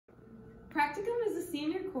Practicum is a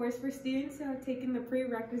senior course for students who have taken the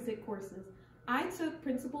prerequisite courses. I took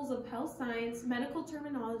Principles of Health Science, Medical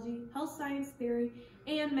Terminology, Health Science Theory,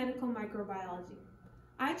 and Medical Microbiology.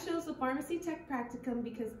 I chose the Pharmacy Tech Practicum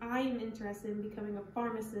because I am interested in becoming a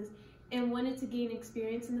pharmacist and wanted to gain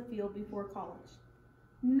experience in the field before college.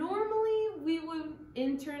 Normally, we would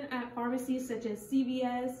intern at pharmacies such as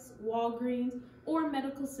CVS, Walgreens, or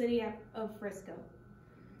Medical City of Frisco.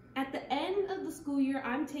 At the end of the school year,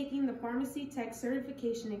 I'm taking the Pharmacy Tech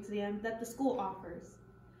certification exam that the school offers.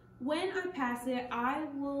 When I pass it, I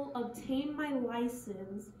will obtain my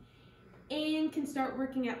license and can start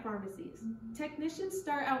working at pharmacies. Technicians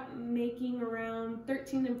start out making around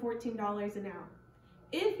 $13 and $14 an hour.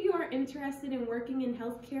 If you are interested in working in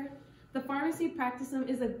healthcare, the Pharmacy Practicum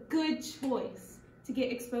is a good choice to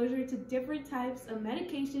get exposure to different types of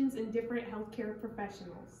medications and different healthcare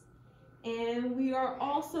professionals. And we are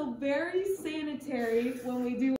also very sanitary when we do